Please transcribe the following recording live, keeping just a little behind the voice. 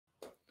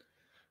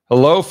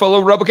Hello,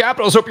 fellow Rebel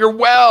Capitals. Hope you're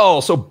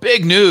well. So,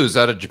 big news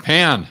out of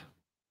Japan.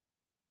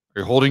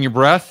 Are you holding your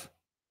breath?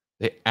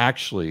 They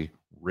actually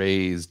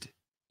raised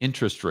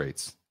interest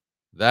rates.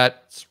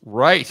 That's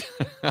right.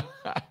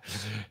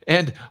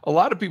 And a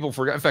lot of people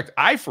forgot. In fact,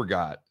 I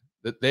forgot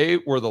that they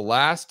were the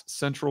last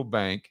central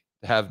bank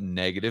to have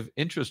negative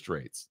interest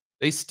rates.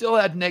 They still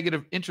had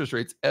negative interest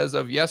rates as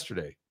of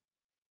yesterday,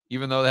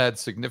 even though they had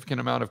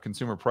significant amount of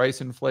consumer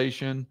price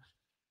inflation.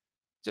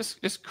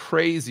 Just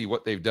crazy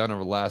what they've done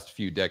over the last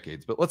few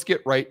decades. But let's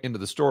get right into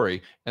the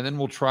story, and then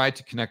we'll try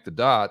to connect the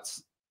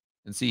dots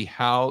and see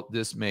how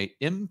this may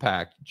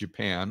impact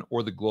Japan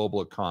or the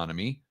global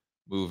economy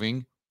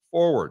moving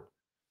forward.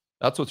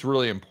 That's what's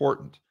really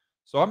important.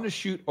 So I'm going to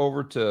shoot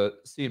over to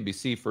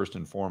CNBC first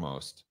and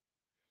foremost.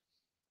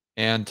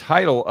 And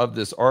title of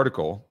this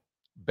article,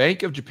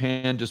 Bank of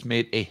Japan just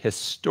made a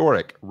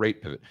historic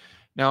rate pivot.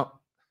 Now,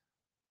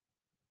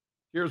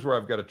 here's where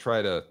I've got to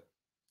try to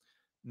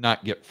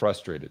not get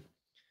frustrated,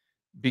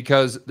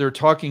 because they're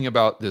talking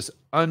about this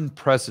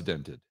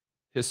unprecedented,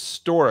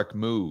 historic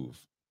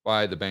move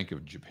by the Bank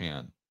of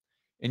Japan.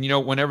 And,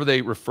 whenever they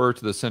refer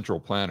to the central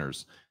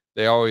planners,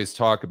 they always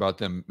talk about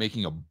them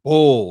making a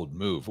bold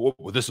move.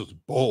 Oh, this was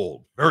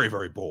bold, very,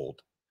 very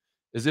bold,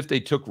 as if they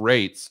took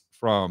rates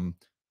from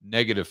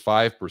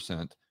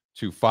 -5%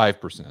 to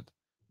 5%.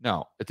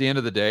 Now, at the end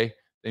of the day,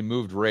 they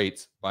moved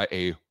rates by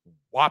a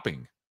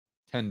whopping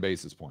 10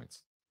 basis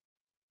points.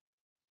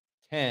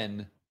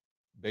 10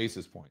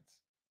 basis points.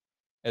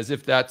 As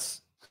if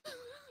that's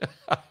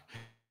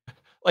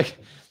like,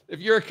 if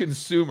you're a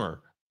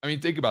consumer, I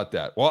mean, think about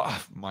that. Well,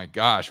 oh my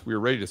gosh, we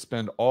were ready to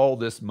spend all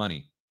this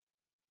money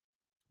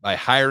by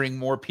hiring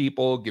more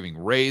people, giving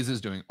raises,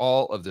 doing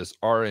all of this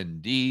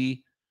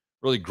R&D,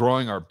 really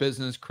growing our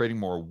business, creating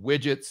more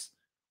widgets.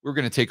 We're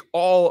going to take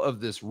all of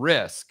this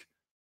risk.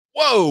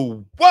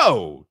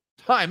 Whoa,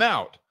 time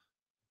out.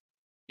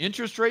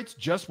 Interest rates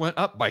just went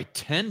up by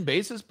 10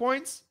 basis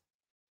points?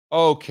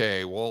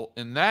 Okay, well,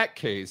 in that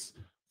case,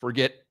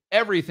 forget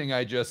everything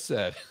I just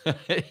said.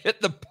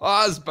 Hit the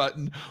pause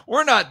button.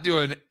 We're not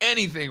doing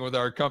anything with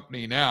our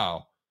company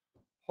now.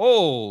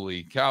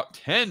 Holy cow,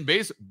 10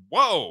 basis.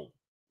 Whoa,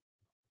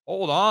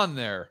 hold on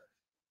there.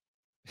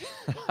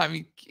 I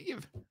mean,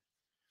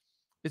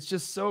 it's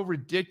just so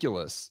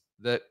ridiculous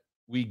that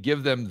we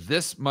give them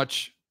this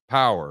much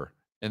power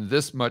and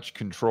this much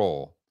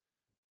control,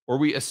 or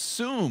we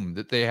assume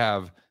that they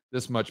have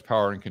this much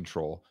power and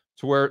control,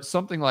 to where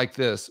something like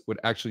this would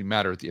actually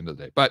matter at the end of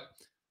the day. But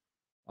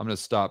I'm going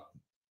to stop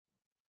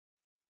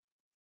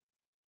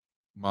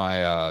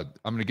my, I'm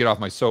going to get off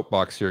my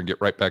soapbox here and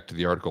get right back to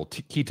the article.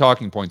 Key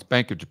talking points.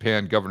 Bank of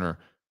Japan Governor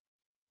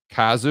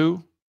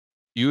Kazu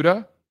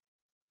Uda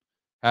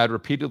had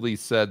repeatedly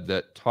said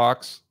that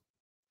talks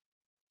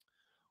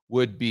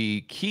would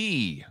be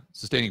key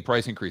sustaining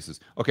price increases.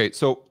 Okay,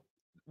 so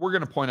we're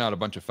going to point out a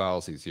bunch of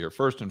fallacies here.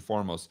 First and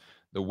foremost,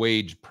 the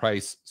wage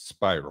price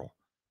spiral.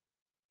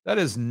 That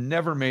has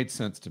never made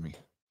sense to me,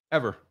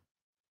 ever.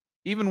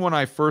 Even when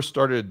I first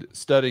started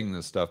studying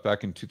this stuff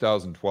back in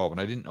 2012,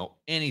 and I didn't know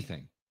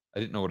anything. I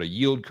didn't know what a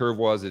yield curve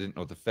was. I didn't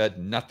know the Fed,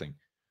 nothing.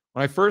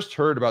 When I first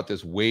heard about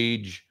this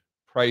wage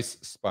price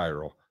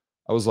spiral,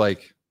 I was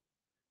like,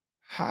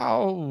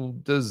 how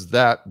does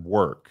that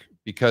work?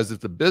 Because if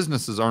the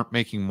businesses aren't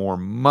making more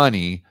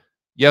money,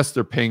 yes,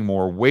 they're paying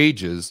more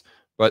wages,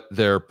 but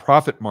their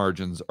profit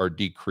margins are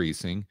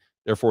decreasing.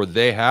 Therefore,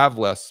 they have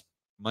less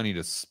money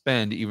to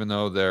spend, even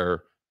though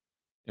their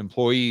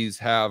employees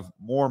have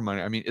more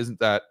money. I mean, isn't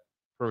that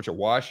pretty much a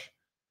wash?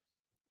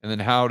 And then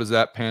how does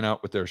that pan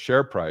out with their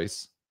share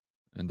price?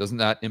 And doesn't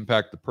that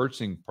impact the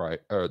purchasing price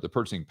or the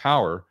purchasing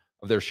power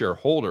of their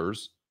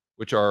shareholders,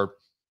 which are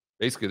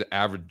basically the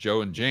average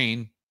Joe and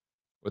Jane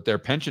with their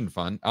pension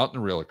fund out in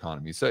the real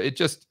economy? So it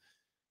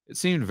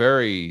seemed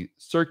very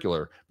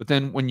circular. But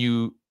then when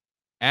you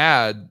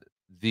add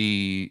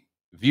the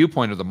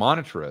viewpoint of the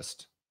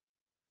monetarist,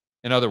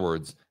 in other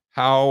words,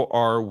 how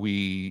are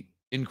we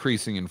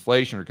increasing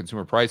inflation or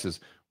consumer prices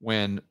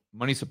when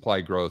money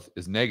supply growth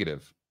is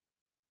negative?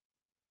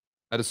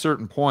 At a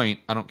certain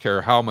point, I don't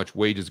care how much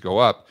wages go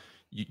up,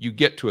 you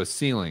get to a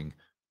ceiling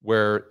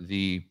where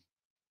the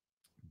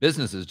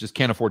businesses just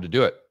can't afford to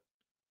do it.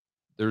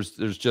 There's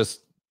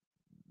just,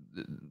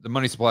 the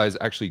money supply is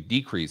actually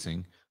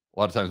decreasing. A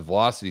lot of times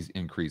velocity is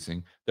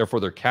increasing.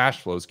 Therefore, their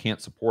cash flows can't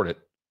support it.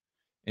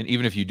 And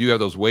even if you do have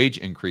those wage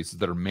increases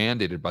that are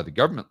mandated by the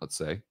government, let's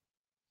say,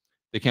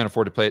 they can't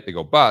afford to pay it, they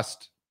go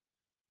bust.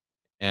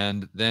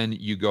 And then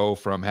you go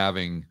from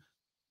having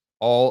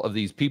all of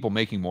these people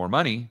making more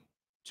money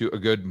to a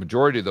good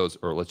majority of those,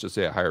 or let's just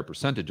say a higher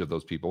percentage of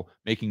those people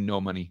making no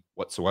money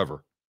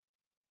whatsoever.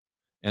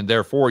 And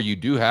therefore, you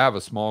do have a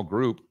small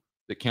group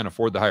that can't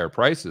afford the higher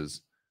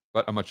prices,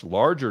 but a much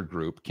larger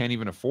group can't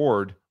even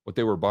afford what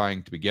they were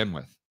buying to begin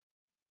with.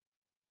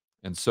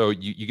 And so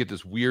you get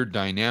this weird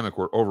dynamic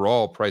where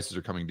overall prices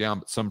are coming down,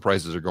 but some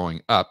prices are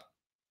going up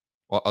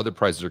while other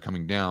prices are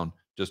coming down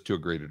just to a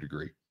greater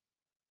degree.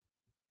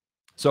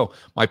 So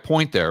my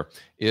point there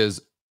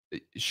is,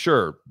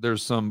 sure,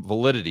 there's some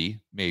validity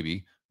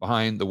maybe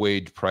behind the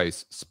wage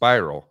price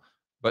spiral,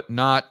 but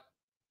not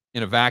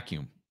in a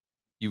vacuum.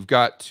 You've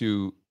got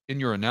to, in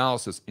your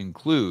analysis,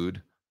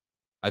 include,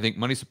 I think,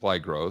 money supply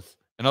growth.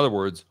 In other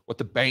words, what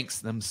the banks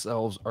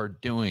themselves are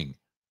doing.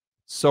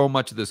 So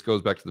much of this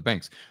goes back to the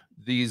banks.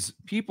 These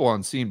people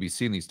on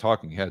CNBC and these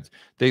talking heads,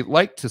 they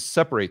like to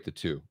separate the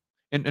two.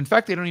 And in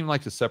fact, they don't even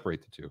like to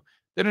separate the two.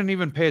 They don't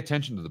even pay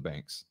attention to the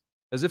banks,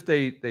 as if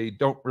they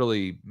don't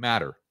really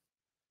matter,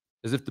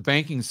 as if the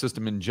banking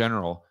system in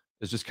general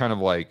is just kind of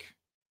like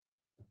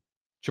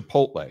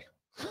Chipotle.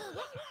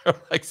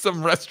 Like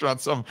some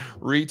restaurant, some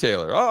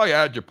retailer. Oh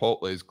yeah,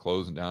 Chipotle's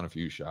closing down a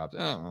few shops.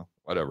 Oh,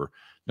 whatever.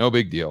 No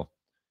big deal.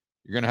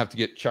 You're going to have to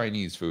get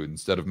Chinese food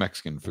instead of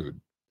Mexican food.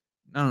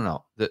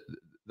 No. The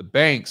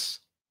banks,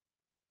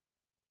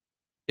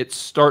 it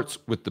starts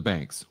with the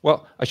banks.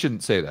 Well, I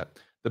shouldn't say that.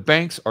 The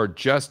banks are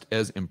just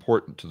as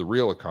important to the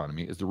real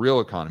economy as the real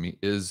economy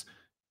is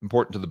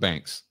important to the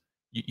banks.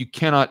 You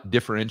cannot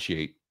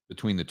differentiate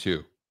between the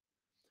two.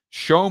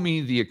 Show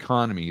me the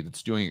economy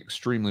that's doing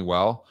extremely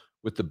well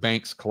with the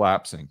banks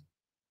collapsing.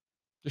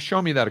 Just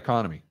show me that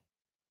economy.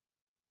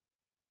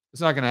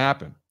 It's not going to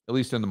happen, at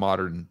least in the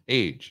modern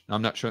age. Now,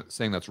 I'm not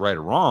saying that's right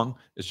or wrong.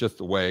 It's just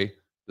the way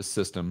the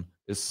system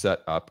is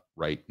set up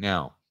right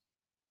now.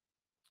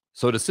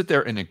 So to sit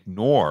there and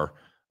ignore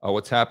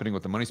what's happening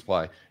with the money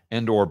supply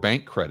and or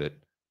bank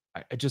credit,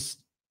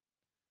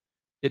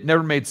 it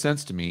never made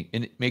sense to me.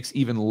 And it makes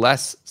even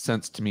less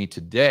sense to me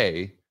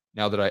today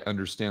now that I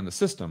understand the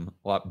system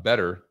a lot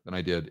better than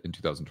I did in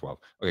 2012.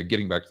 Okay,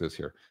 getting back to this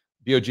here.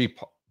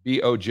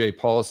 BOJ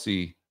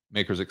policy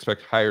makers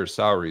expect higher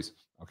salaries.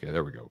 Okay,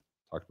 there we go.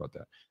 Talked about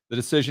that. The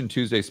decision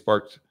Tuesday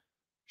sparked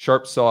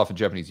sharp sell-off in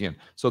Japanese yen.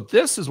 So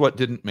this is what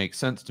didn't make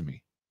sense to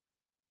me.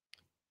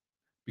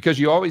 Because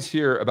you always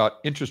hear about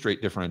interest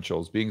rate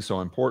differentials being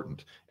so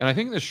important. And I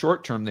think in the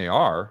short term they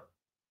are.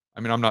 I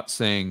mean, I'm not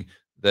saying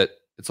that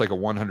it's like a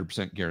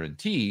 100%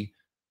 guarantee.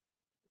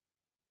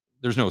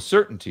 There's no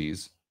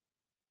certainties.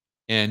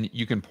 And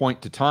you can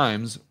point to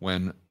times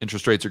when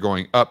interest rates are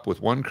going up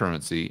with one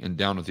currency and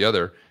down with the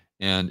other.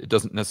 And it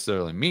doesn't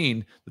necessarily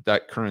mean that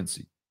that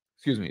currency,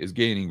 is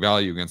gaining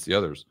value against the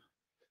others.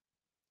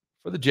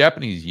 For the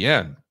Japanese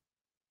yen,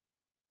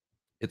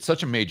 it's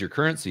such a major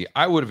currency.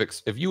 I would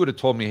have, if you would have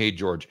told me, hey,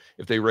 George,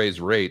 if they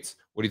raise rates,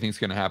 what do you think is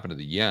going to happen to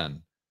the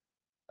yen?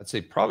 I'd say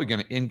probably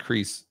going to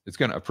increase. It's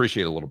going to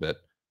appreciate a little bit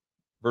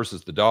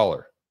versus the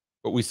dollar.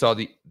 But we saw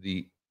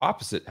the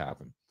opposite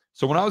happen.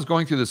 So when I was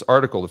going through this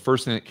article, the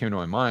first thing that came to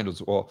my mind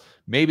was, well,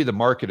 maybe the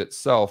market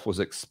itself was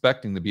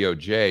expecting the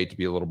BOJ to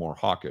be a little more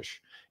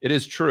hawkish. It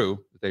is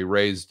true that they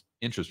raised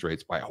interest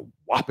rates by a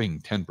whopping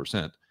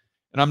 10%.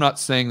 And I'm not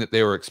saying that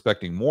they were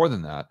expecting more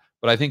than that,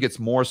 but I think it's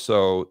more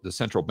so the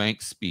central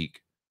bank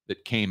speak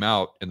that came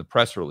out in the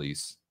press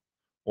release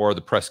or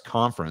the press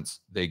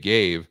conference they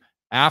gave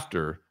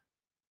after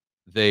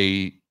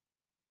they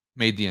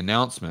made the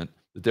announcement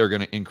that they're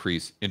going to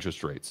increase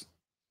interest rates.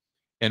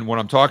 And what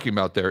I'm talking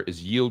about there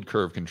is yield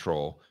curve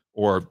control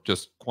or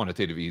just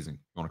quantitative easing.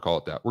 You want to call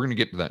it that. We're going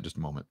to get to that in just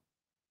a moment.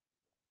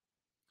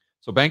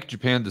 So Bank of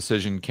Japan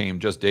decision came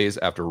just days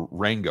after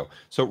Rengo.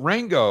 So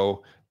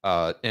Rengo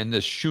and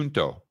this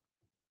Shunto,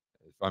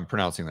 if I'm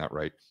pronouncing that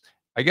right,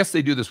 I guess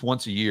they do this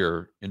once a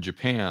year in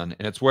Japan,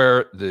 and it's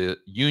where the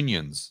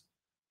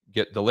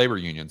labor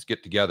unions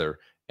get together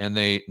and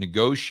they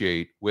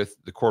negotiate with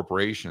the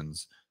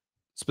corporations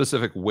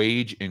specific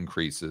wage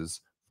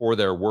increases for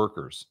their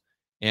workers.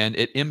 And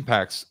it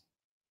impacts,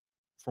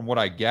 from what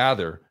I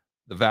gather,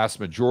 the vast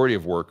majority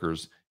of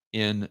workers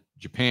in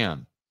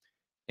Japan.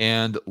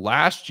 And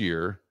last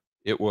year,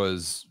 it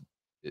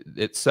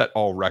set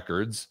all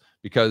records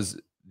because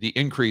the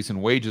increase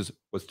in wages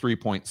was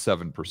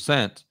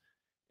 3.7%.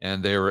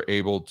 And they were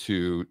able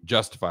to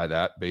justify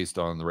that based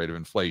on the rate of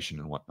inflation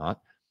and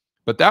whatnot.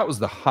 But that was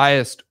the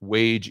highest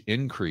wage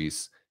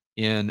increase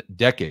in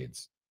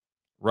decades.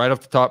 Right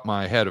off the top of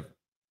my head,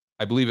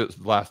 I believe it was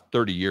the last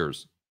 30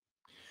 years.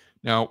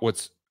 Now,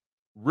 what's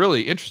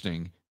really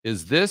interesting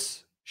is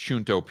this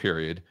Shunto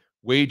period,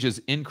 wages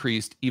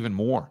increased even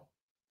more.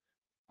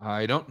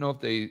 I don't know if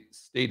they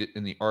state it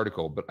in the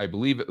article, but I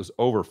believe it was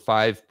over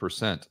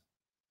 5%.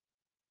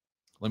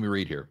 Let me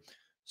read here.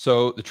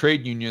 So the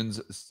trade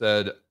unions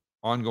said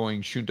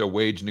ongoing Shunto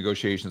wage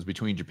negotiations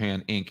between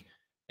Japan Inc.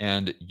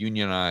 and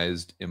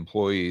unionized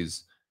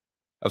employees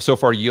have so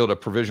far yielded a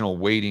provisional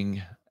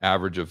weighting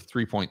average of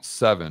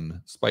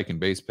 3.7 spike in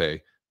base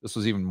pay. This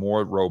was even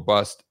more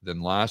robust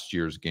than last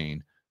year's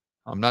gain.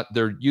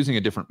 They're using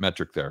a different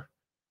metric there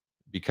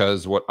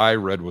because what I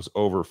read was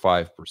over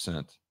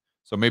 5%.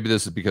 So maybe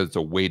this is because it's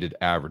a weighted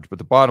average. But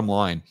the bottom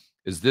line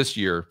is this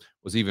year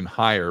was even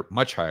higher,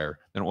 much higher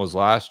than it was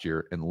last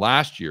year. And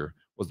last year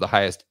was the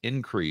highest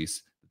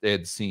increase that they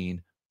had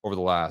seen over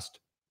the last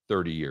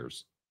 30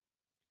 years.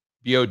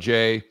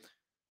 BOJ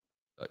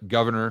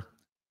governor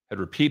had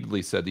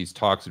repeatedly said these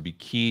talks would be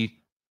key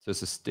to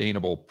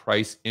sustainable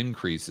price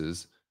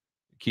increases.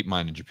 Keep in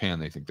mind, in Japan,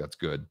 they think that's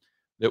good.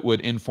 That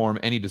would inform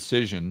any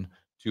decision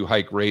to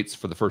hike rates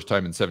for the first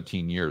time in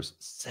 17 years.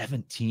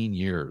 17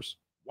 years.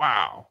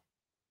 Wow.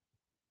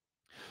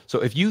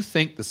 So if you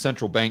think the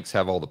central banks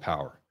have all the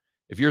power,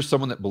 if you're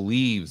someone that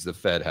believes the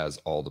Fed has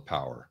all the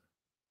power,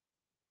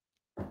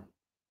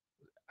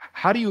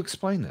 how do you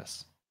explain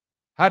this?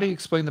 How do you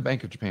explain the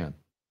Bank of Japan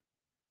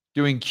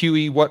doing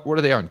QE? What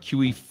are they on?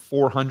 QE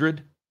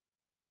 400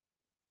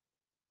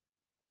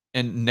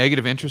 and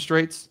negative interest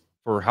rates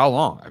for how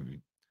long? I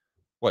mean,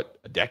 what,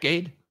 a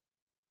decade?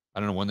 I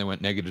don't know when they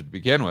went negative to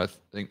begin with.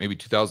 I think maybe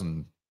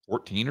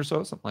 2014 or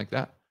so, something like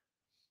that.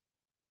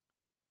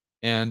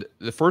 And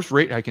the first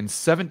rate hike in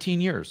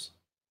 17 years.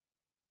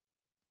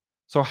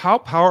 So how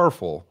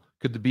powerful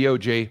could the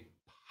BOJ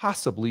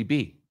possibly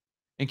be?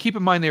 And keep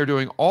in mind, they are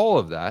doing all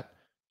of that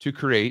to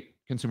create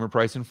consumer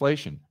price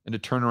inflation and to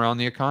turn around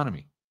the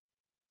economy.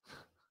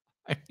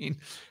 I mean,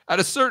 at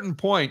a certain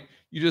point,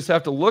 you just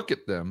have to look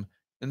at them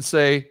and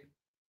say,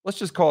 let's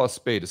just call a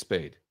spade a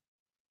spade.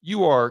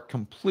 You are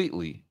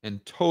completely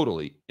and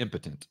totally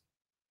impotent.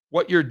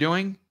 What you're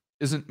doing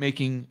isn't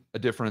making a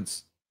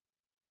difference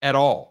at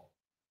all.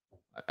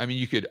 I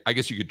mean, I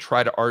guess you could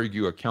try to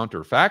argue a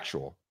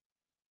counterfactual,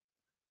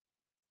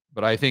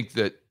 but I think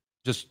that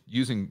just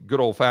using good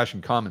old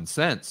fashioned common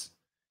sense,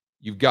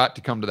 you've got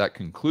to come to that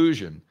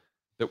conclusion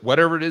that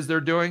whatever it is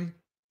they're doing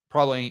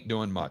probably ain't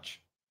doing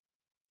much.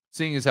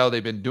 Seeing as how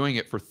they've been doing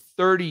it for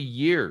 30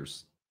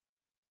 years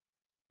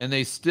and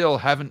they still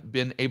haven't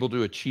been able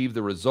to achieve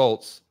the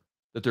results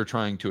that they're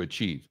trying to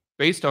achieve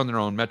based on their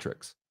own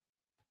metrics.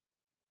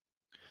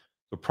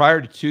 So prior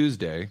to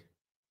Tuesday,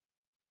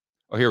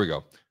 oh, here we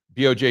go.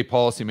 BOJ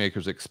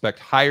policymakers expect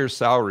higher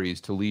salaries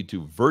to lead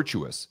to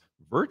virtuous?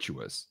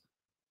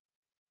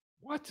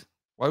 What?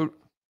 Why would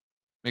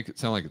make it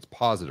sound like it's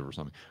positive or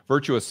something?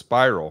 Virtuous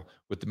spiral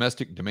with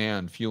domestic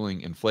demand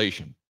fueling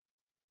inflation.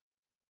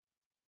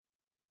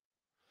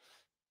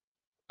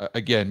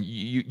 Again,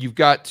 you've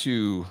got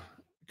to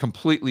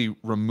completely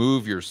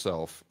remove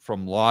yourself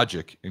from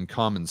logic and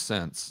common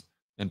sense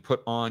and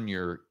put on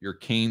your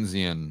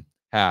Keynesian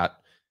hat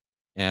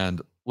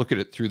and look at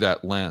it through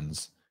that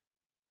lens,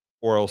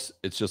 or else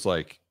it's just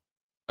like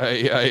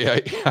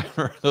I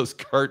remember those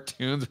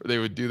cartoons where they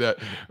would do that,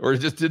 or it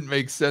just didn't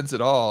make sense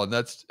at all. And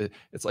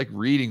it's like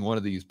reading one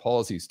of these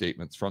policy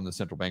statements from the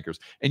central bankers.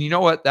 And you know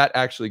what? That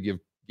actually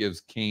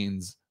gives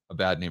Keynes a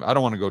bad name. I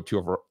don't want to go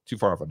too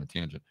far off on a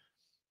tangent.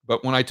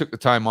 But when I took the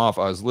time off,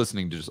 I was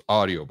listening to just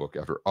audiobook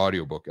after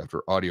audiobook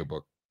after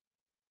audiobook.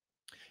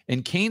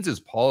 And Keynes's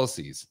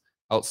policies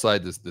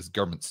outside this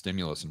government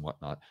stimulus and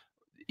whatnot,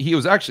 he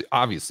was actually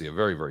obviously a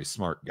very, very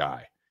smart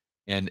guy.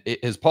 And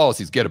his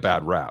policies get a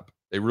bad rap.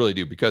 They really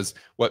do, because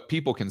what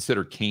people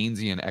consider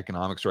Keynesian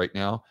economics right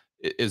now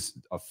is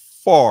a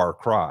far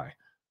cry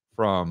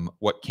from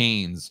what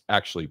Keynes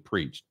actually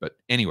preached. But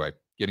anyway,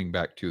 getting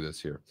back to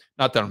this here,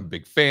 not that I'm a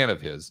big fan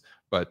of his,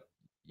 but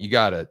you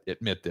got to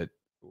admit that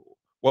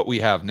what we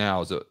have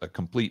now is a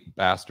complete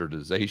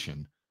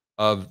bastardization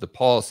of the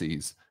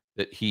policies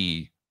that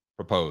he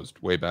proposed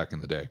way back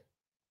in the day.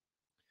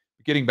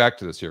 Getting back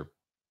to this here.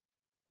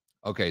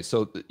 Okay,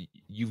 so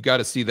you've got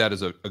to see that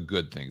as a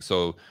good thing.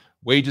 So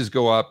wages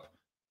go up,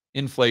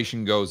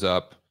 inflation goes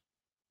up,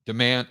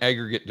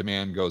 aggregate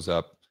demand goes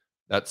up.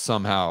 That's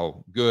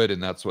somehow good,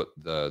 and that's what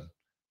the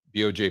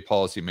BOJ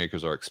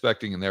policymakers are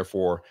expecting, and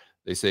therefore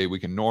they say we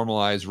can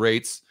normalize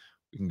rates.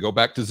 We can go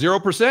back to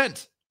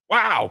 0%.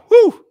 Wow,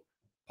 whoo!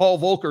 Paul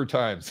Volcker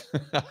times.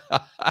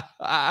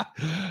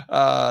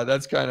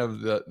 That's kind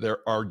of their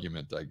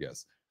argument, I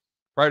guess.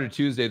 Prior to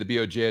Tuesday, the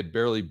BOJ had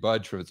barely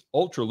budged from its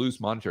ultra-loose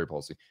monetary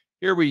policy.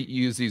 Here we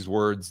use these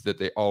words that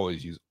they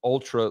always use,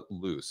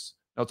 ultra-loose.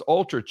 Now, it's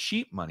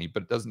ultra-cheap money,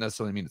 but it doesn't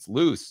necessarily mean it's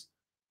loose.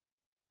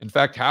 In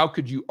fact, how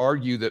could you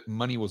argue that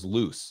money was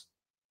loose?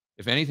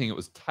 If anything, it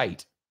was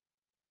tight.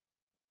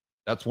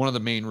 That's one of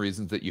the main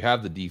reasons that you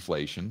have the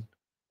deflation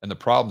and the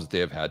problems that they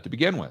have had to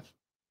begin with.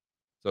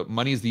 So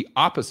money is the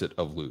opposite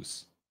of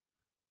loose.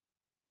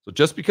 So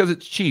just because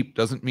it's cheap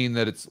doesn't mean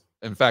that it's,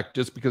 in fact,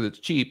 just because it's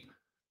cheap,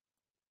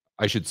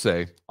 I should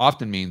say,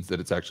 often means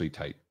that it's actually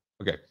tight.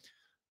 Okay.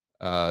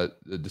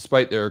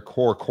 Despite their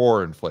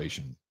core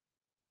inflation,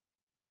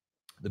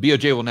 the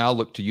BOJ will now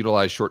look to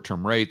utilize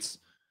short-term rates.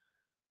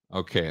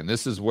 Okay, and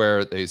this is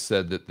where they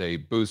said that they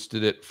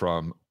boosted it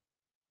from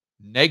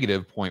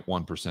negative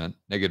 0.1%,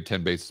 negative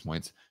 10 basis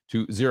points,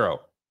 to 0,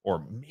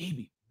 or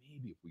maybe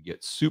if we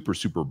get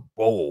super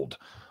bold,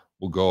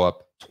 we'll go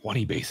up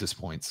 20 basis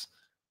points.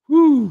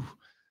 Woo!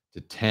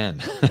 To 10,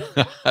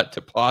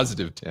 to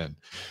positive 10.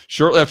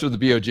 Shortly after the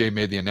BOJ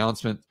made the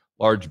announcement,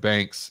 large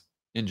banks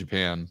in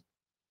Japan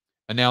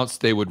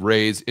announced they would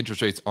raise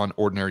interest rates on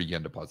ordinary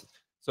yen deposits.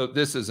 So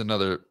this is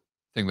another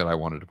thing that I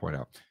wanted to point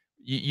out.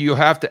 You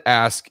have to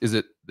ask, is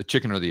it the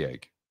chicken or the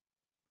egg?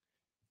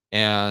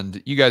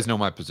 And you guys know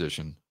my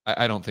position.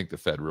 I don't think the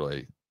Fed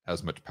really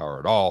has much power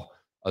at all,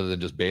 other than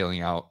just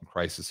bailing out in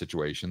crisis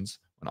situations,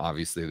 when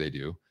obviously they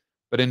do.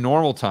 But in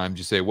normal times,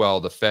 you say,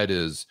 well, the Fed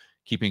is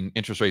keeping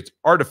interest rates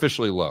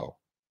artificially low.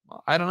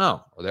 Well, I don't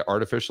know. Are they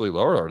artificially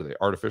low, or are they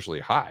artificially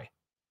high?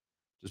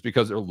 Just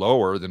because they're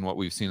lower than what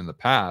we've seen in the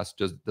past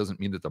just doesn't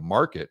mean that the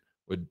market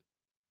would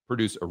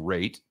produce a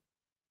rate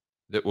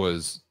that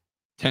was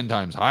 10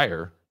 times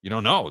higher You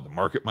don't know. The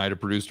market might have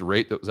produced a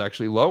rate that was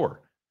actually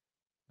lower.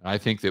 And I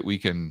think that we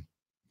can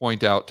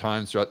point out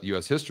times throughout the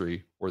US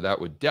history where that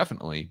would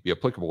definitely be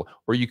applicable,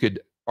 or you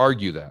could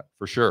argue that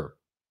for sure.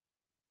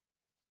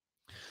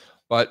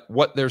 But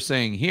what they're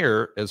saying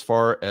here, as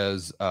far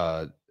as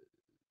the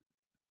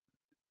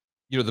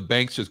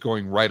banks just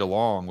going right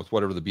along with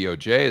whatever the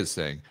BOJ is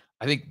saying,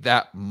 I think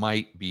that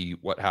might be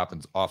what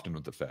happens often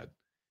with the Fed,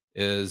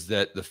 is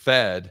that the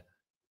Fed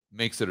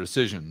makes their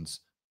decisions,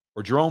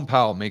 or Jerome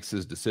Powell makes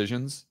his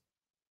decisions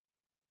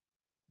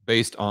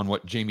based on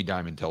what Jamie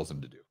Dimon tells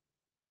him to do.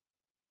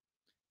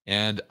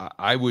 And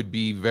I would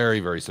be very,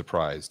 very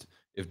surprised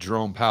if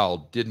Jerome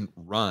Powell didn't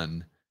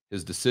run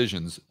his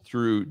decisions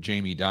through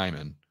Jamie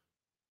Dimon,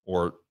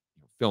 or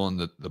fill in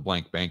the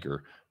blank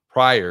banker,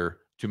 prior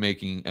to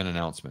making an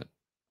announcement.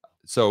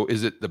 So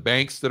is it the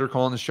banks that are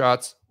calling the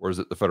shots, or is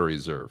it the Federal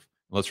Reserve?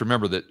 Let's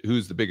remember that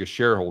who's the biggest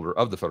shareholder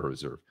of the Federal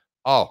Reserve?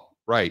 Oh,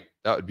 right.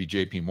 That would be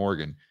JP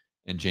Morgan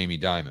and Jamie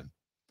Dimon.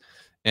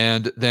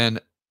 And then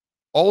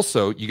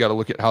also, you got to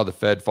look at how the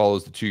Fed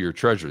follows the 2-year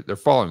treasury. They're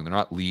following, they're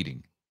not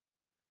leading.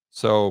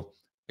 So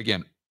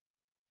again,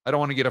 I don't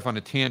want to get off on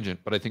a tangent,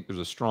 but I think there's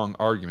a strong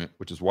argument,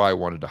 which is why I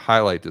wanted to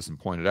highlight this and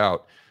point it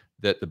out,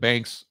 that the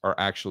banks are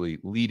actually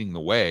leading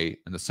the way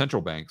and the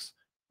central banks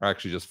are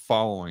actually just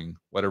following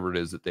whatever it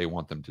is that they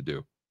want them to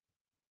do.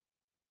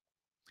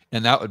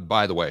 And that would,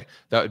 by the way,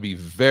 that would be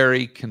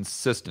very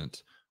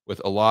consistent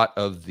with a lot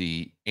of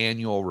the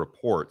annual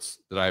reports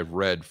that I've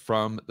read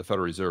from the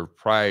Federal Reserve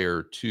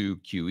prior to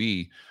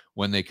QE,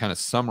 when they kind of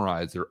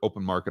summarize their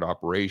open market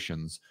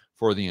operations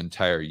for the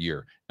entire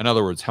year. In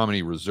other words, how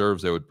many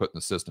reserves they would put in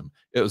the system.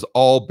 It was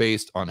all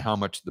based on how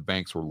much the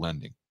banks were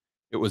lending.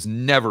 It was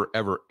never,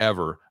 ever,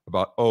 ever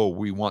about, oh,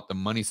 we want the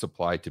money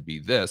supply to be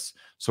this,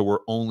 so we're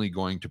only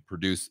going to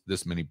produce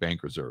this many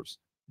bank reserves.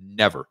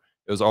 Never.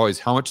 It was always,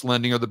 how much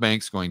lending are the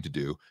banks going to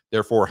do?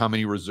 Therefore, how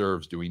many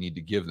reserves do we need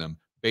to give them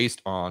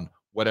based on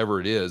whatever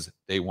it is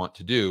they want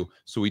to do,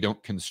 so we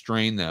don't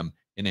constrain them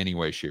in any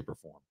way, shape, or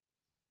form.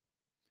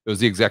 It was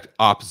the exact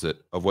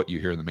opposite of what you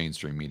hear in the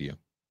mainstream media.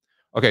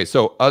 Okay,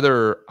 so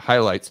other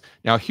highlights.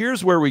 Now,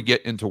 here's where we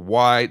get into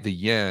why the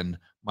yen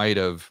might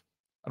have,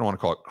 I don't want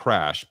to call it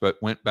crash,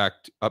 but went back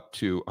up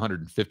to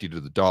 150 to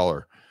the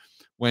dollar,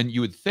 when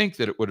you would think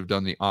that it would have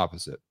done the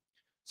opposite.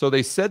 So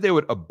they said they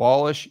would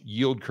abolish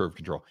yield curve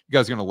control. You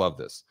guys are going to love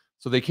this.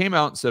 So they came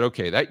out and said,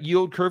 okay, that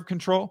yield curve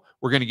control,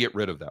 we're going to get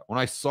rid of that. When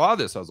I saw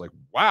this, I was like,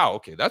 wow,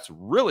 okay, that's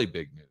really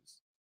big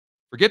news.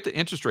 Forget the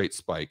interest rate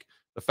spike.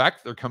 The fact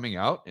that they're coming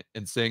out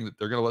and saying that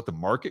they're going to let the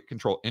market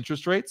control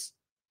interest rates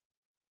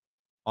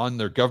on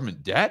their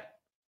government debt,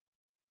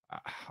 I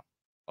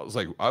was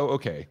like, oh,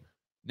 okay.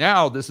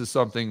 Now this is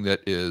something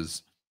that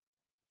is,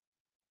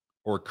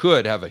 or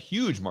could have, a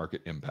huge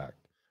market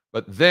impact.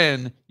 But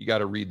then you got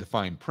to read the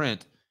fine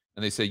print,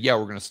 and they say, yeah,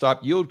 we're going to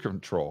stop yield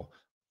control.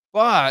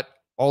 But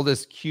all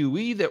this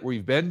QE that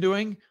we've been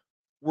doing,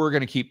 we're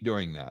going to keep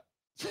doing that.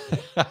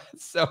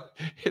 So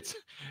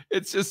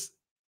it's just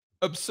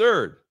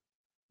absurd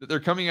that they're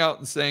coming out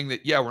and saying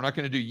that, yeah, we're not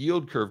going to do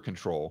yield curve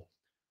control,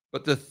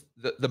 but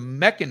the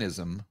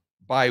mechanism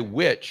by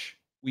which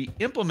we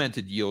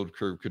implemented yield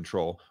curve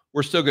control,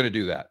 we're still going to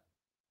do that.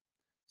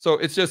 So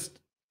it's just,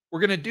 we're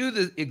going to do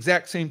the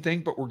exact same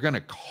thing, but we're going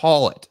to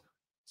call it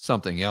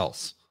something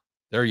else.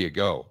 There you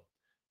go.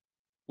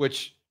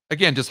 Which,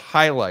 again, just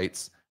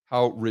highlights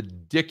how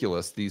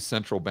ridiculous these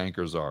central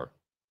bankers are.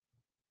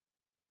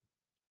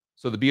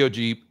 So the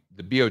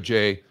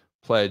BOJ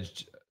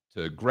pledged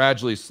to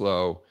gradually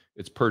slow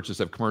its purchase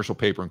of commercial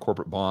paper and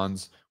corporate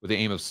bonds with the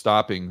aim of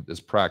stopping this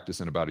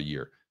practice in about a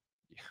year.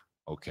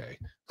 Yeah, okay.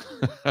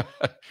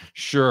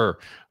 Sure.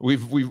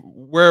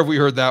 Where have we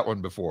heard that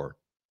one before?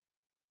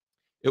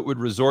 It would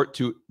resort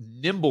to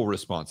nimble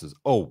responses.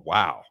 Oh,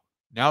 wow.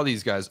 Now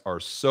these guys are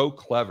so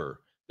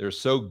clever. They're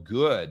so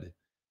good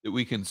that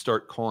we can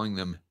start calling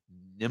them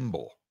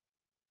nimble.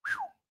 Whew.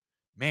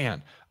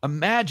 Man,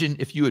 imagine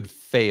if you had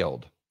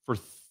failed for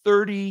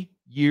 30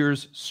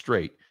 years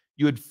straight.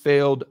 You had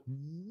failed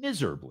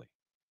miserably,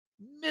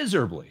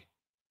 miserably.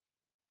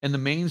 And the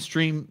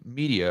mainstream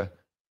media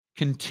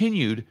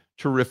continued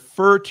to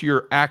refer to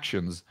your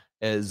actions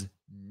as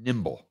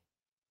nimble.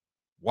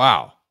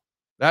 Wow.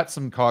 That's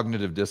some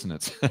cognitive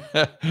dissonance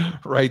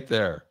right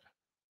there.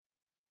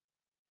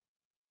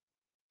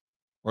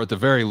 Or at the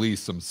very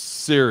least, some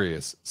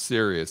serious,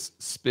 serious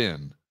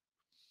spin.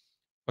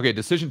 Okay,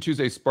 Decision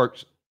Tuesday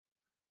sparked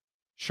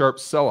sharp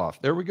sell-off.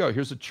 There we go.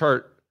 Here's a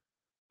chart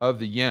of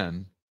the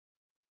yen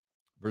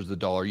versus the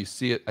dollar. You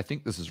see it. I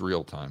think this is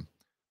real time.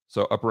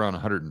 So up around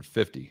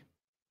 150.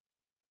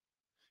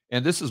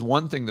 And this is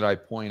one thing that I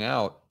point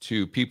out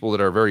to people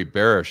that are very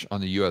bearish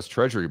on the US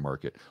Treasury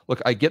market.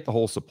 Look, I get the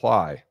whole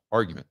supply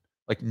argument.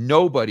 Like,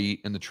 nobody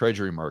in the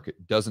Treasury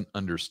market doesn't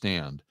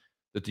understand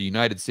that the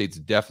United States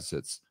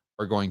deficits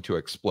are going to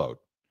explode.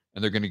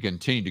 And they're going to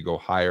continue to go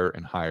higher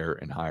and higher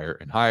and higher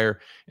and higher.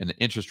 And the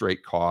interest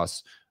rate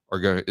costs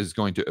is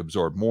going to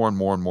absorb more and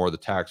more and more of the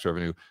tax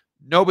revenue.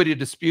 Nobody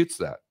disputes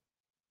that.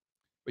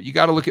 But you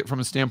got to look at it from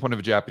a standpoint of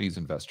a Japanese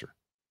investor.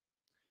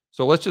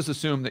 So let's just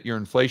assume that your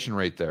inflation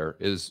rate there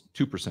is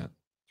 2%,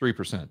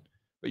 3%,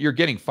 but you're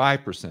getting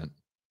 5%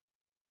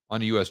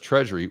 on a US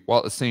Treasury, while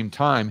at the same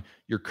time,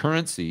 your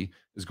currency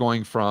is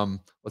going from,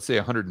 let's say,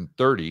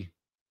 130,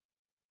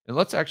 and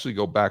let's actually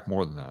go back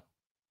more than that.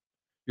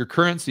 Your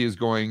currency is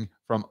going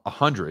from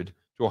 100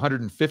 to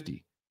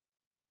 150.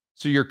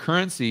 So your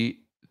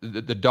currency,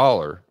 the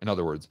dollar, in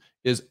other words,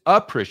 is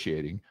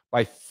appreciating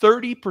by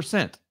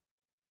 30%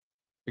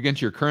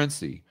 against your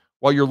currency,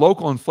 while your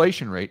local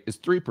inflation rate is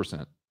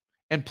 3%.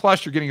 And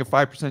plus, you're getting a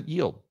 5%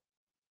 yield.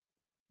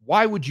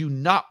 Why would you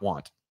not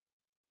want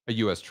a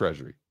US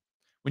Treasury?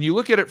 When you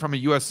look at it from a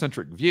US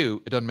centric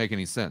view, it doesn't make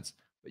any sense.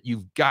 But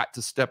you've got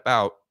to step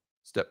out,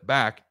 step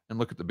back, and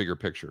look at the bigger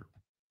picture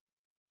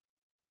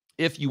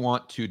if you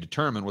want to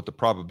determine what the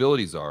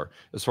probabilities are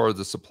as far as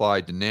the supply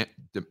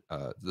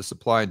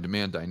and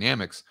demand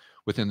dynamics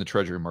within the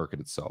treasury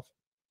market itself.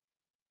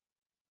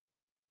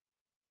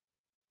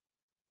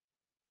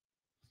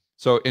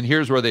 So, and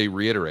here's where they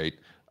reiterate,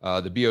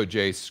 the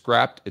BOJ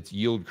scrapped its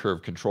yield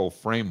curve control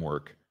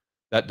framework.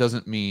 That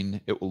doesn't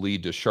mean it will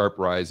lead to sharp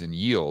rise in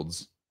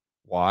yields.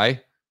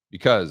 Why?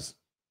 Because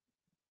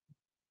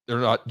they're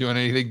not doing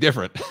anything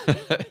different.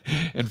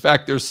 In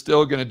fact, they're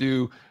still going to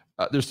do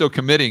they're still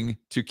committing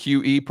to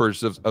QE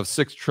purchase of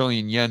 6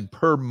 trillion yen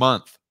per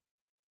month,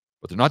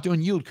 but they're not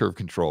doing yield curve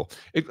control.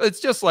 It's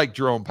just like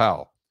Jerome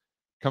Powell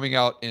coming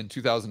out in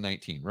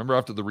 2019. Remember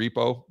after the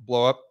repo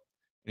blow up?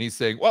 And he's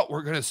saying, well,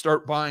 we're going to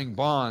start buying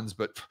bonds,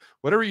 but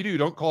whatever you do,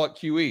 don't call it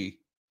QE.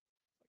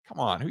 Come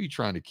on, who are you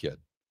trying to kid?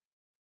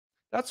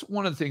 That's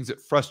one of the things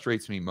that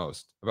frustrates me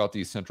most about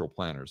these central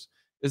planners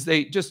is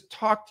they just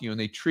talk to you and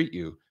they treat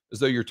you as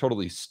though you're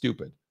totally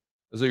stupid,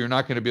 as though you're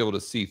not going to be able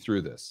to see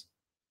through this.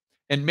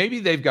 And maybe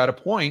they've got a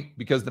point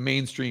because the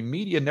mainstream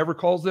media never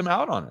calls them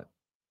out on it.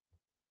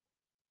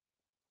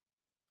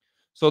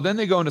 So then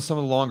they go into some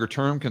of the longer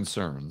term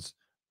concerns.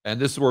 And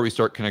this is where we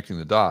start connecting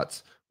the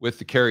dots with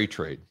the carry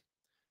trade.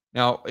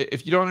 Now,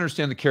 if you don't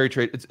understand the carry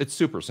trade, it's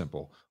super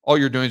simple. All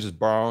you're doing is just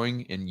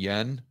borrowing in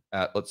yen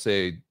at, let's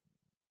say,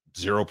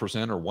 0% or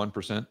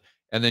 1%.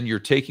 And then you're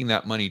taking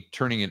that money,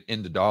 turning it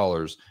into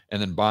dollars,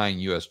 and then buying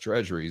US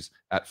Treasuries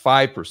at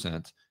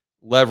 5%,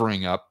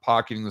 levering up,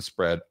 pocketing the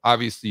spread.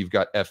 Obviously, you've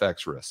got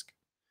FX risk.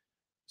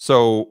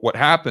 So what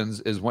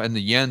happens is when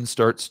the yen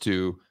starts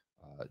to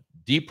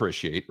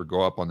depreciate or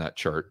go up on that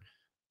chart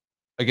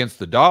against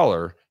the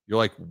dollar, you're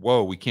like,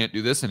 whoa, we can't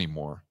do this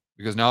anymore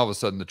because now all of a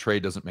sudden the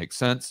trade doesn't make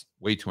sense,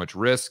 way too much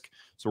risk.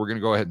 So we're going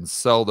to go ahead and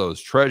sell those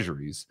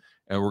treasuries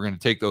and we're going to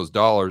take those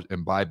dollars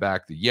and buy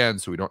back the yen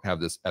so we don't have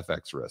this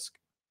FX risk.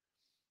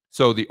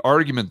 So the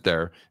argument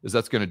there is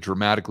that's going to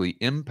dramatically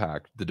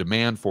impact the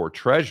demand for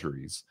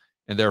treasuries,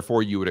 and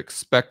therefore you would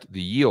expect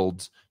the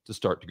yields to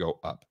start to go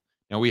up.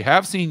 Now, we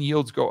have seen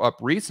yields go up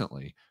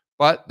recently,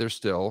 but they're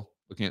still,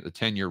 looking at the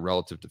 10-year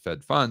relative to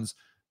Fed funds,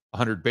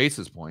 100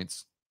 basis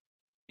points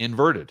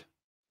inverted.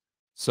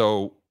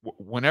 So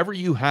whenever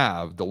you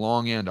have the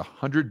long end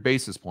 100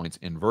 basis points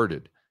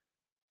inverted,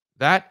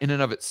 that in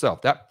and of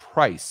itself, that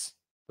price,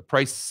 the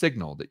price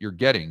signal that you're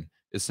getting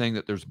is saying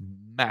that there's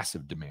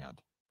massive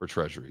demand for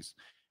treasuries.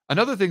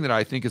 Another thing that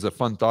I think is a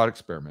fun thought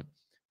experiment,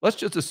 let's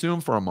just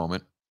assume for a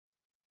moment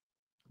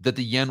that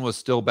the yen was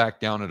still back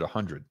down at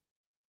 100.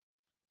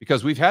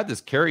 Because we've had this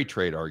carry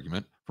trade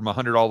argument from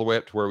 100 all the way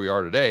up to where we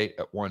are today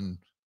at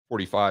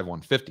 145,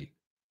 150.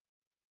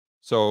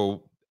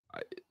 So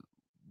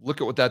look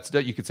at what that's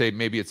done. You could say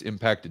maybe it's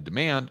impacted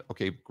demand.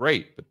 Okay,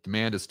 great. But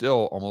demand is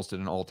still almost at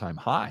an all-time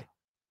high.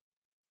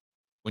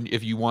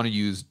 If you want to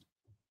use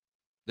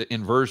the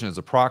inversion as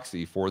a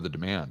proxy for the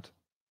demand.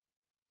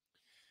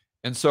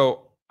 And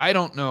so I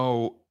don't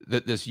know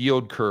that this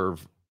yield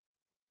curve,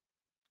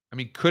 I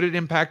mean, could it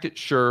impact it?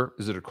 Sure.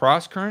 Is it a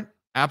cross current?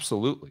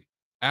 Absolutely.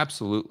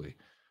 Absolutely.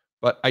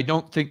 But I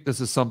don't think this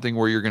is something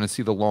where you're going to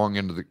see the long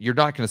end of the, you're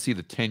not going to see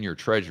the 10-year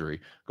treasury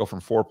go from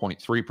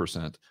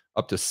 4.3%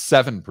 up to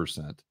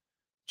 7%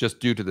 just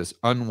due to this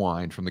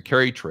unwind from the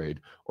carry trade,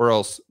 or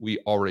else we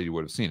already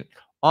would have seen it.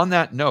 On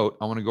that note,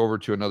 I want to go over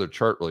to another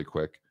chart really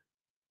quick.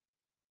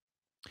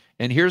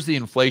 And here's the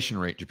inflation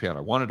rate in Japan.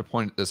 I wanted to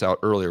point this out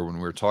earlier when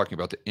we were talking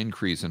about the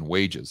increase in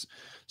wages.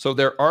 So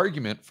their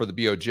argument for the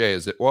BOJ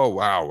is that, oh,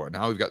 wow,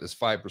 now we've got this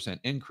 5%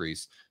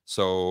 increase.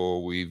 So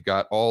we've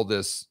got all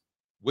this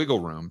wiggle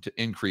room to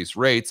increase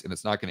rates, and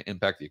it's not going to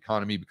impact the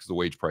economy because of the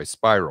wage price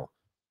spiral.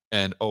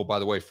 And, oh, by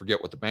the way,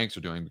 forget what the banks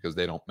are doing because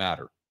they don't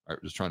matter. Right?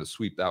 We're just trying to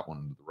sweep that one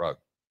under the rug.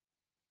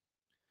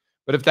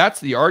 But if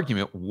that's the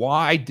argument,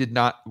 why did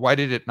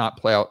it not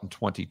play out in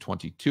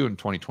 2022 and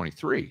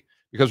 2023?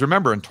 Because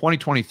remember, in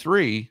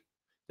 2023,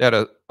 they had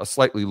a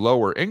slightly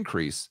lower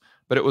increase,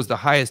 but it was the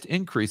highest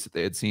increase that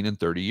they had seen in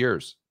 30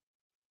 years.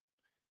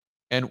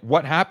 And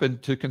what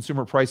happened to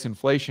consumer price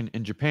inflation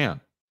in Japan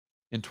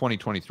in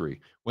 2023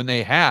 when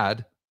they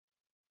had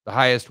the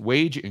highest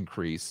wage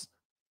increase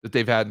that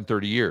they've had in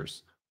 30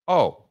 years?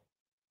 Oh,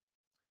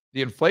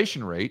 the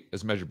inflation rate,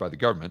 as measured by the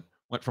government,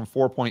 went from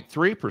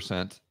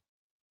 4.3%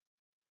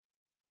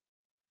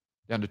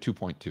 down to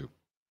 2.2%.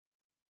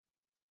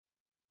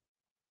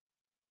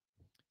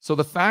 So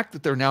the fact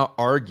that they're now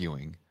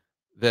arguing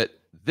that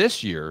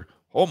this year,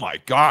 oh my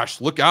gosh,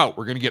 look out,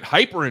 we're going to get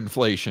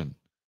hyperinflation.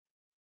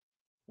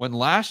 When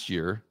last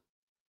year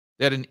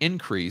they had an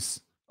increase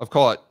of,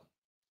 call it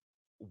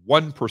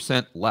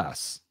 1%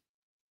 less,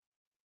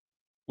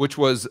 which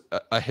was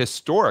a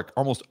historic,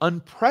 almost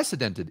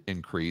unprecedented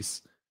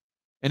increase.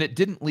 And it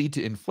didn't lead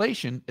to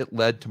inflation, it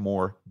led to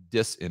more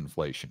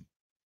disinflation.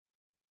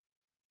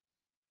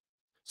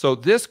 So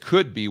this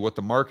could be what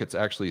the market's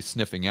actually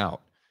sniffing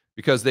out,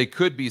 because they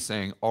could be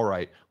saying, all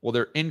right, well,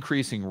 they're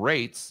increasing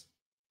rates,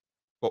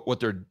 but what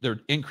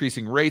they're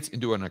increasing rates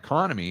into an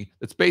economy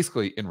that's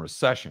basically in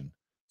recession.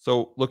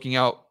 So looking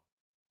out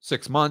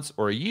 6 months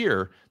or a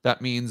year,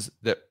 that means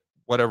that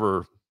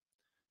whatever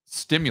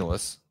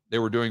stimulus they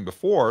were doing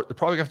before, they're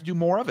probably going to have to do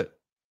more of it.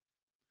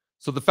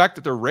 So the fact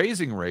that they're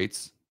raising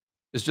rates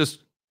is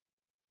just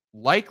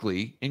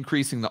likely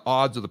increasing the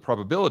odds or the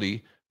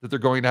probability that they're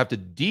going to have to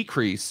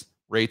decrease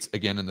rates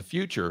again in the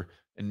future.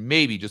 And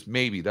maybe, just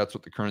maybe, that's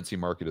what the currency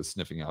market is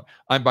sniffing out.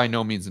 I'm by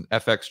no means an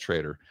FX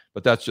trader,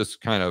 but that's just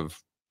kind of,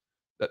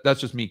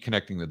 that's just me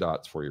connecting the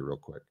dots for you real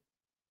quick.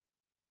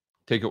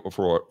 Take it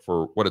for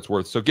what it's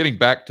worth. So getting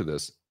back to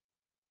this.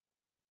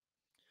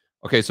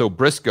 Okay, so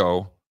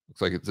Briscoe,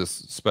 looks like it's this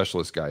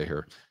specialist guy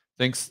here,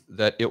 thinks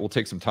that it will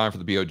take some time for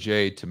the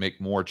BOJ to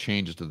make more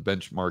changes to the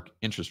benchmark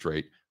interest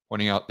rate,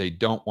 pointing out they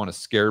don't want to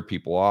scare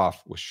people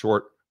off with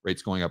short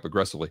rates going up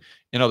aggressively.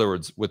 In other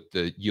words, with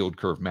the yield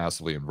curve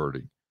massively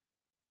inverting,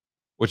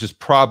 which is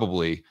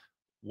probably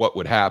what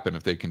would happen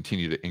if they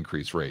continue to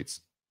increase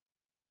rates,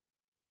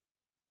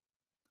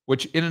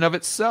 which in and of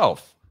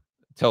itself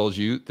tells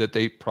you that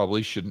they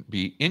probably shouldn't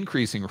be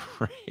increasing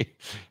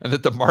rates, and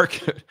that the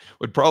market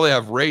would probably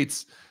have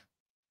rates,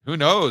 who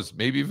knows,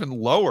 maybe even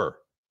lower.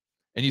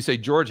 And you say,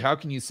 George, how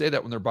can you say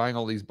that when they're buying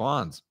all these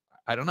bonds?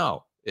 I don't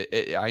know.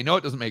 I know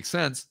it doesn't make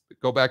sense, but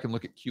go back and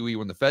look at QE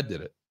when the Fed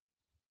did it.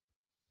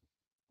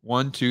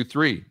 1, 2,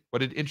 3. What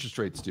did interest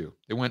rates do?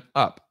 They went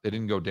up. They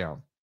didn't go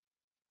down.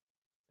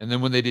 And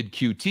then when they did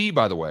QT,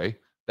 by the way,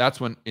 that's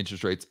when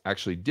interest rates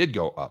actually did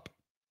go up.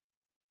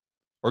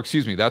 Or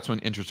excuse me, that's when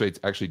interest rates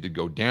actually did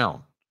go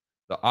down,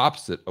 the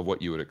opposite of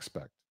what you would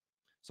expect.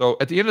 So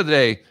at the end of the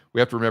day,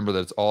 we have to remember that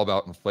it's all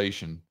about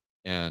inflation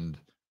and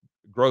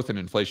growth and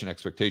inflation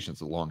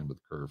expectations along with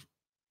the curve.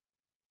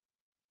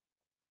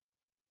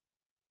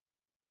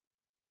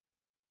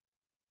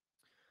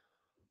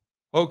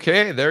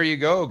 Okay, there you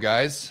go,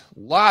 guys.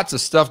 Lots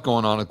of stuff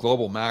going on with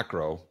global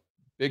macro.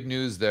 Big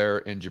news there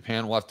in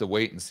Japan. We'll have to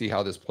wait and see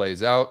how this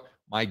plays out.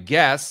 My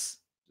guess,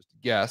 just a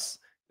guess,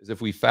 is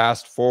if we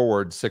fast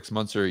forward 6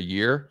 months or a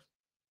year,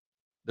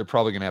 they're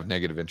probably going to have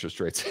negative interest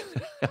rates.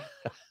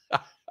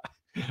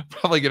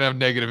 Probably going to have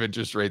negative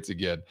interest rates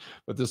again.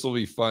 But this will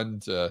be fun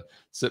to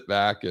sit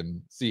back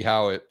and see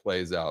how it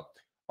plays out.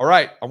 All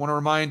right. I want to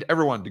remind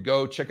everyone to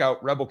go check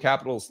out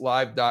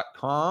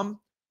rebelcapitalistlive.com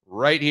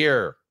right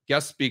here.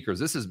 Guest speakers.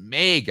 This is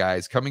May,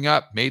 guys, coming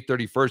up May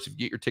 31st. If you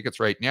get your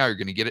tickets right now, you're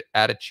going to get it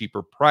at a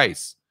cheaper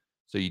price.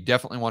 So you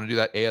definitely want to do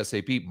that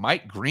ASAP.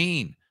 Mike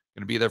Green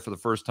going to be there for the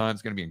first time.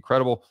 It's going to be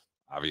incredible.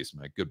 Obviously,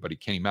 my good buddy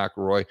Kenny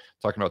McElroy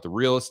talking about the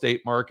real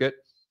estate market.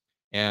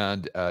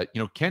 And,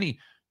 Kenny,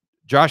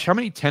 Josh, how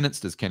many tenants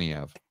does Kenny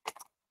have?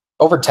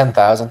 Over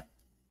 10,000.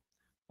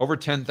 Over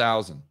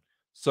 10,000.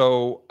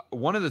 So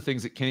one of the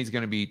things that Kenny's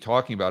going to be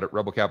talking about at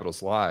Rebel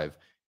Capitalist Live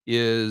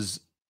is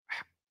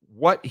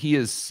what he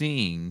is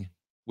seeing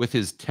with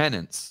his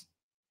tenants,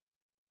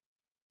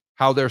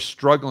 how they're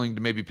struggling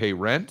to maybe pay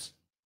rent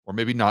or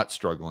maybe not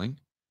struggling,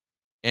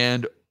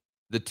 and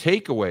the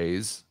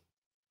takeaways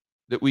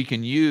that we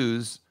can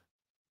use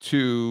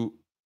to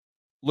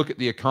look at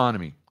the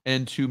economy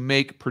and to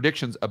make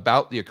predictions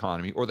about the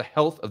economy or the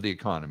health of the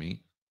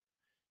economy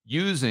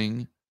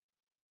using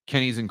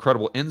Kenny's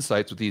incredible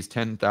insights with these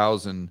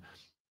 10,000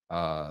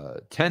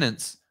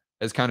 tenants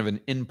as kind of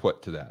an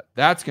input to that.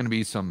 That's going to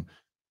be some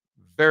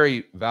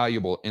very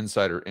valuable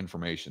insider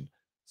information.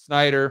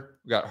 Snyder,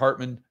 we got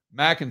Hartman,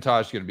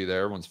 McIntosh going to be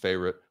there, everyone's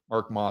favorite.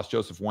 Mark Moss,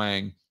 Joseph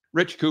Wang,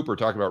 Rich Cooper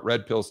talking about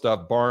red pill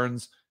stuff.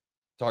 Barnes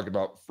talking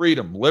about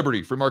freedom,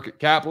 liberty, free market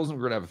capitalism.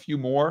 We're going to have a few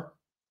more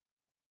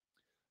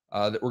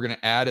that we're going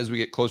to add as we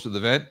get closer to the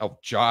event. Oh,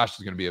 Josh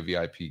is going to be a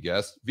VIP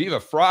guest. Viva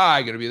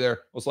Fry going to be there.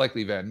 Most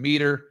likely Van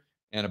Meter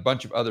and a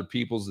bunch of other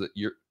people that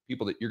you're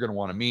going to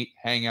want to meet,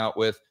 hang out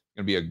with. It's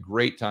going to be a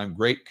great time,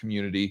 great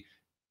community,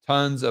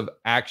 tons of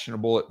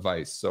actionable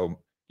advice. So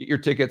get your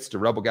tickets to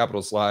Rebel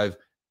Capitalist Live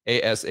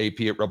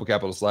ASAP at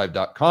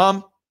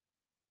rebelcapitalistlive.com.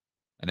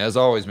 And as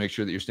always, make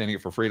sure that you're standing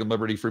up for freedom,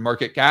 liberty, free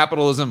market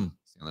capitalism.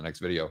 See you in the next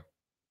video.